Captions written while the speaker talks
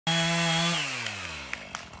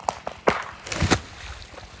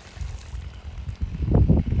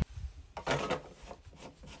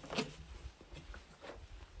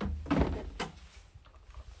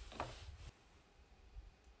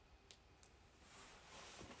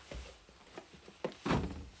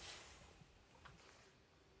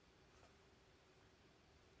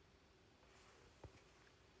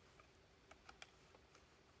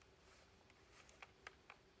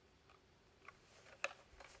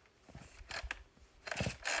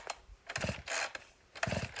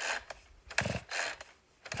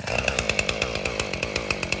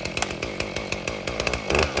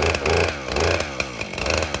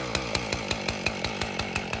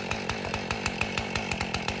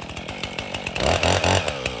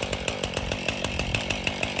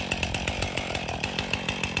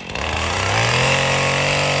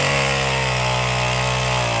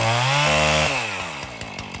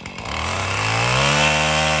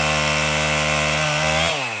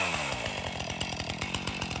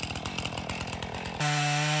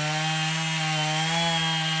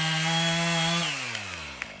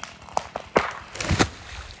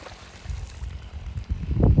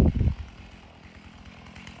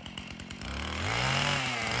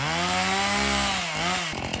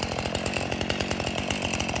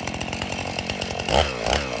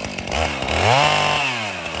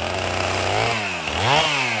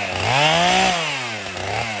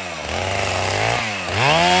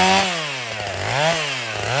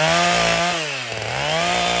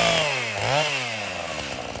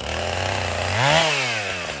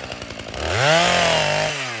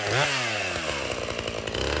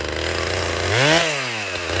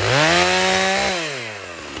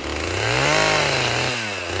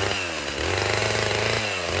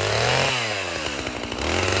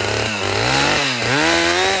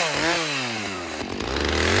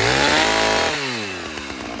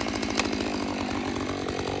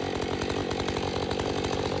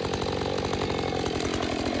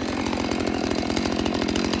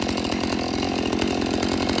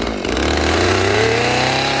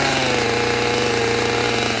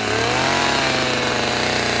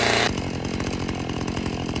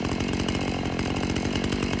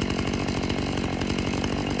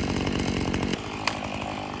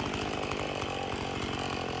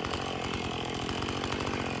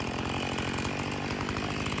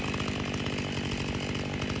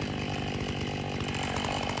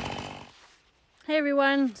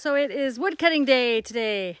everyone, so it is wood cutting day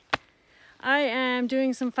today. I am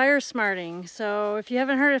doing some fire smarting. So if you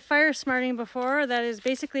haven't heard of fire smarting before, that is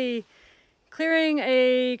basically clearing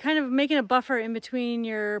a kind of making a buffer in between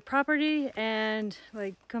your property and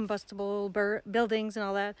like combustible buildings and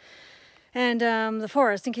all that, and the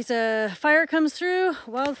forest in case a fire comes through,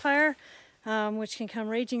 wildfire, which can come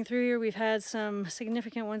raging through here. We've had some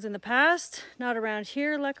significant ones in the past, not around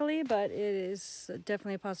here luckily, but it is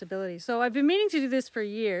definitely a possibility. So I've been meaning to do this for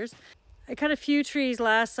years. I cut a few trees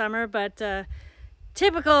last summer, but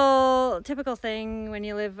typical thing when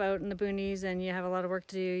you live out in the boonies and you have a lot of work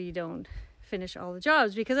to do, you don't finish all the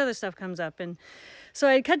jobs because other stuff comes up. And so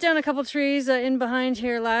I cut down a couple trees in behind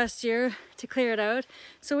here last year to clear it out.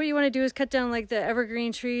 So what you want to do is cut down like the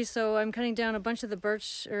evergreen trees. So I'm cutting down a bunch of the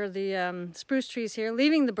birch or the spruce trees here,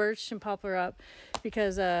 leaving the birch and poplar up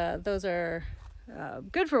because those are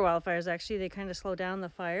good for wildfires. Actually, they kind of slow down the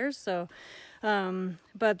fires. So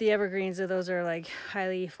but the evergreens, those are like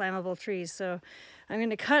highly flammable trees. So I'm going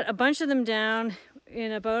to cut a bunch of them down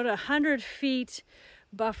in about 100 feet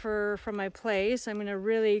buffer from my place. I'm going to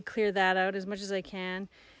really clear that out as much as I can,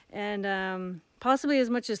 and possibly as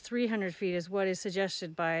much as 300 feet is what is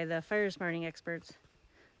suggested by the fire smarting experts.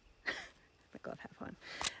 My glove half on.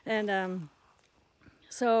 And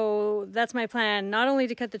so that's my plan, not only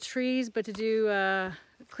to cut the trees but to do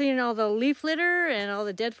clean all the leaf litter and all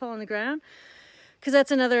the deadfall on the ground, because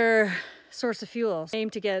that's another source of fuel. I aim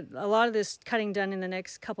to get a lot of this cutting done in the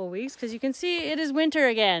next couple weeks, because you can see it is winter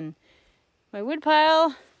again. My wood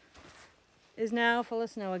pile is now full of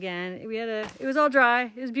snow again. It was all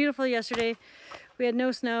dry. It was beautiful yesterday. We had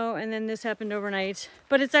no snow, and then this happened overnight.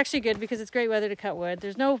 But it's actually good because it's great weather to cut wood.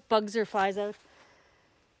 There's no bugs or flies out.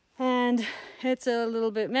 And it's a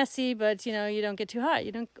little bit messy, but you know, you don't get too hot.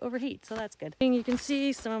 You don't overheat, so that's good. You can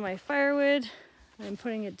see some of my firewood. I'm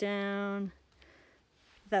putting it down.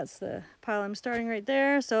 That's the pile I'm starting right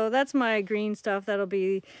there. So that's my green stuff. That'll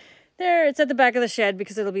be there. It's at the back of the shed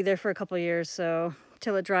because it'll be there for a couple of years, so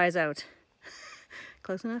till it dries out.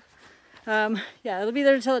 Close enough? Yeah, it'll be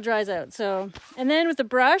there until it dries out. So, and then with the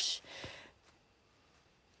brush,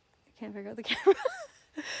 I can't figure out the camera.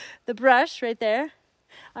 The brush right there,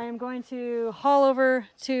 I am going to haul over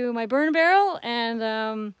to my burn barrel,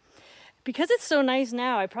 and because it's so nice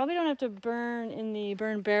now, I probably don't have to burn in the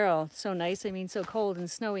burn barrel. It's so nice, I mean so cold and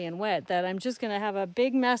snowy and wet, that I'm just gonna have a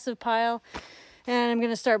big massive pile. And I'm going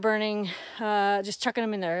to start burning, just chucking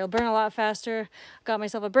them in there. It'll burn a lot faster. Got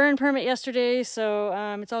myself a burn permit yesterday, so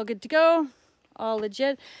it's all good to go, all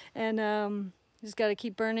legit. And just got to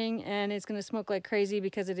keep burning, and it's going to smoke like crazy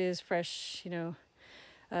because it is fresh, you know,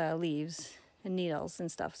 leaves and needles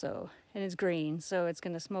and stuff. So, and it's green, so it's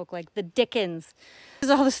going to smoke like the dickens. This is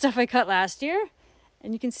all the stuff I cut last year,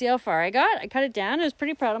 and you can see how far I got. I cut it down. I was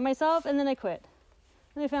pretty proud of myself, and then I quit.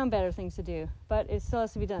 And I found better things to do, but it still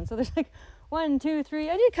has to be done. So there's like 1, 2, 3.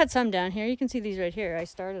 I did cut some down here. You can see these right here. I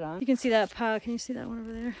started on. You can see that pile. Can you see that one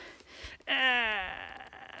over there?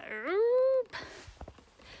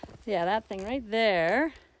 Yeah, that thing right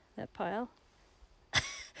there. That pile.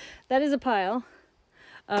 That is a pile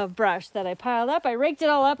of brush that I piled up. I raked it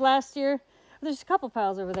all up last year. There's a couple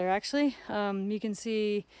piles over there actually. You can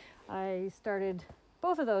see I started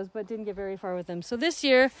both of those, but didn't get very far with them. So this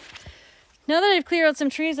year, now that I've cleared out some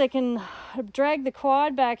trees, I can drag the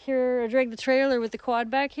quad back here, or drag the trailer with the quad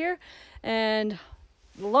back here, and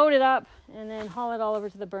load it up, and then haul it all over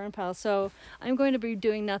to the burn pile. So I'm going to be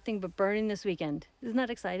doing nothing but burning this weekend. Isn't that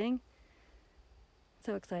exciting?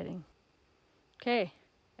 So exciting. Okay,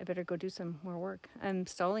 I better go do some more work. I'm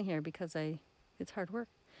stalling here because it's hard work.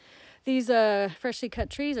 These freshly cut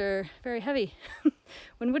trees are very heavy.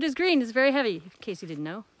 When wood is green, it's very heavy, in case you didn't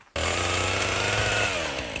know.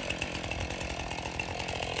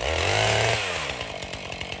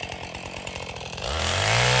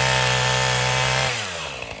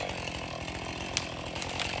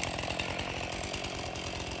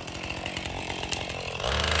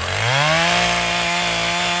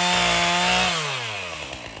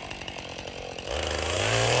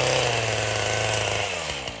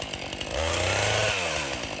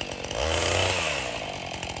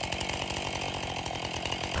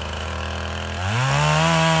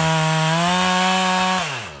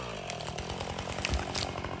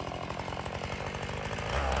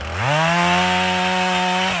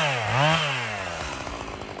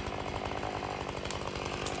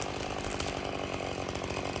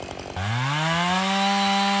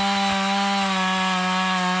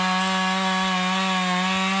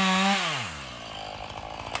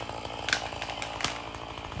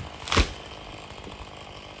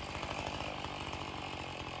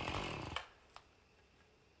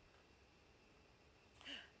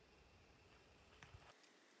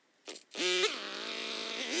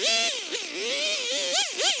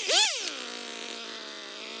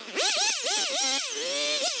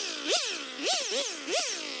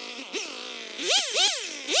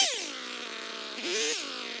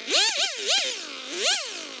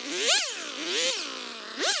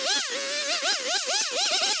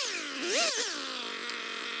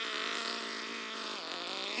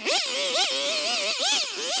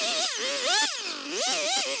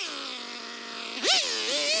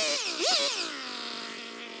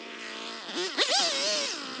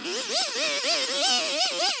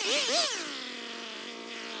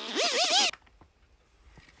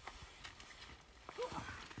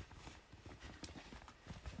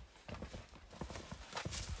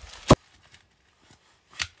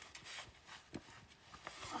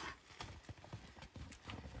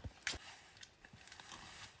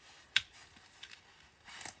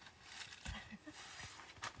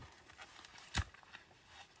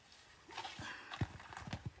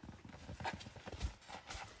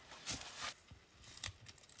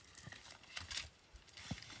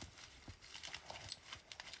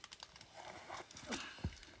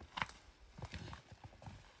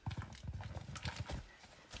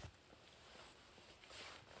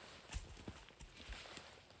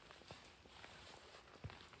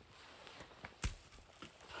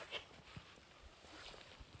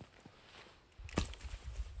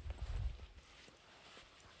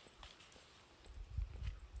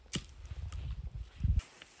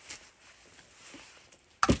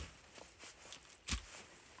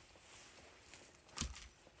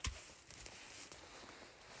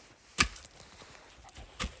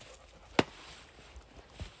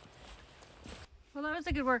 Well, that was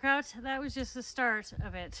a good workout. That was just the start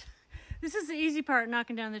of it. This is the easy part,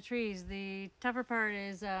 knocking down the trees. The tougher part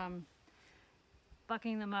is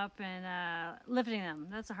bucking them up and lifting them.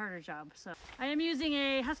 That's a harder job. So I am using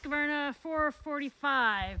a Husqvarna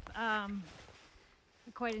 445. I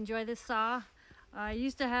quite enjoy this saw. I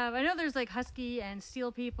used to have, I know there's like Husky and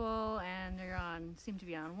Steel people, and they're on, seem to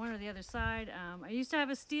be on one or the other side. I used to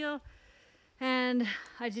have a Steel, and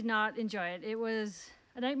I did not enjoy it. It was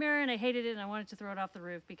a nightmare, and I hated it, and I wanted to throw it off the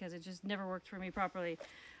roof because it just never worked for me properly.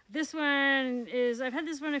 This one is, I've had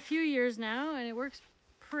this one a few years now, and it works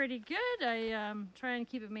pretty good. I try and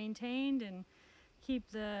keep it maintained and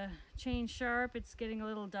keep the chain sharp. It's getting a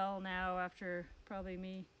little dull now after probably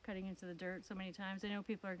me cutting into the dirt so many times. I know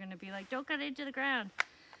people are going to be like, don't cut into the ground.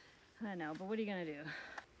 I know, but what are you going to do?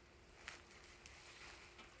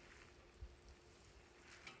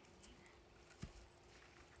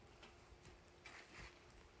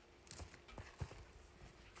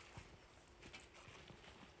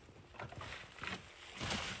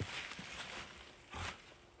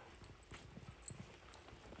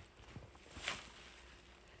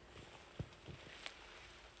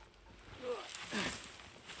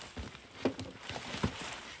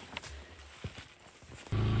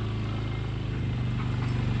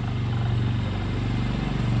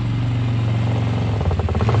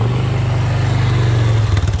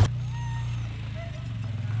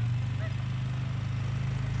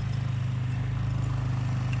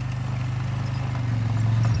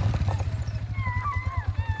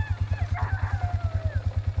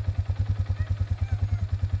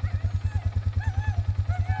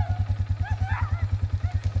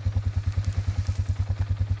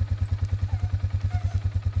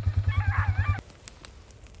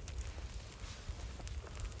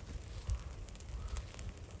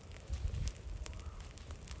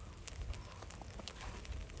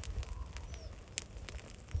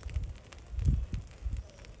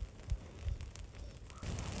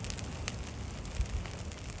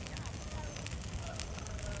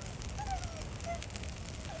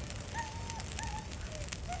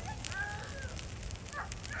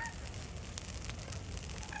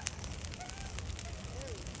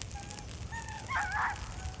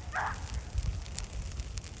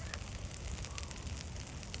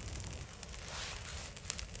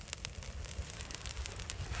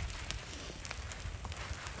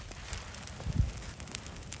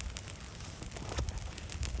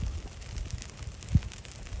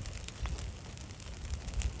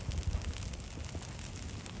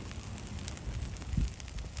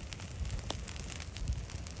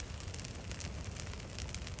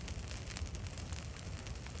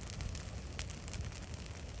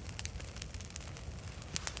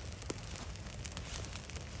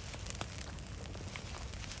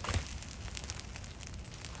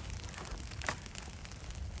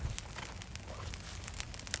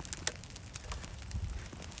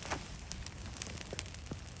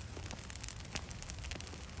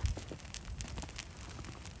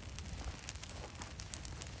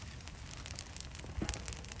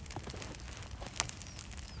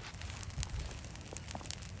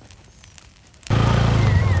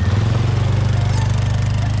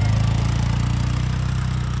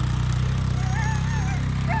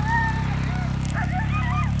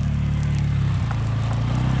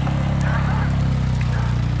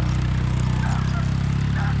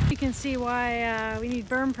 See why we need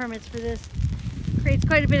burn permits for this. Creates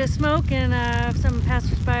quite a bit of smoke, and if some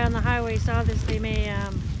passersby on the highway saw this, they may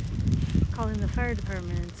call in the fire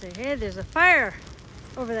department and say, hey, there's a fire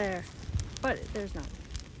over there. But there's not.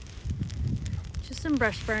 Just some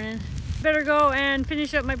brush burning. Better go and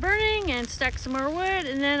finish up my burning and stack some more wood,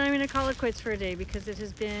 and then I'm going to call it quits for a day because it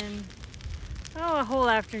has been a whole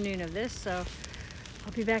afternoon of this. So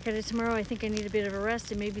I'll be back at it tomorrow. I think I need a bit of a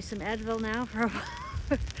rest and maybe some Advil now for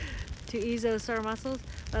to ease those sore muscles.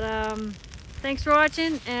 But thanks for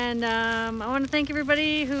watching, and I want to thank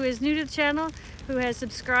everybody who is new to the channel, who has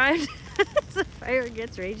subscribed. The fire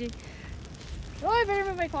gets raging. Oh, I better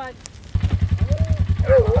move my quad.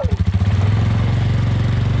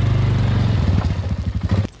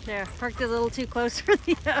 There, parked a little too close for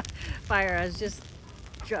the fire. I was just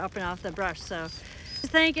dropping off the brush. So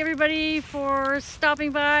thank everybody for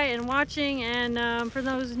stopping by and watching, and for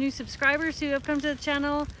those new subscribers who have come to the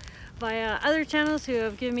channel via other channels who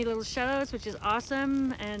have given me little shout outs, which is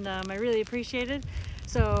awesome, and I really appreciate it.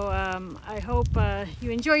 So I hope you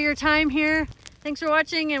enjoy your time here. Thanks for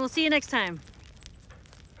watching, and we'll see you next time.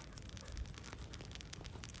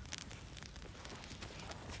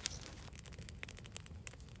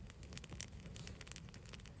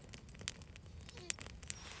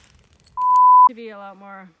 To be a lot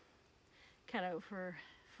more cut out for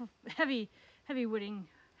heavy wooding.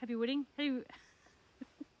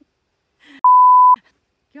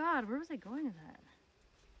 God, where was I going with that?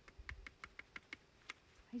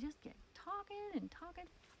 I just get talking and talking.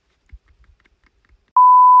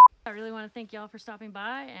 I really want to thank y'all for stopping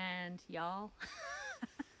by, and y'all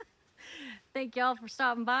thank y'all for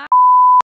stopping by.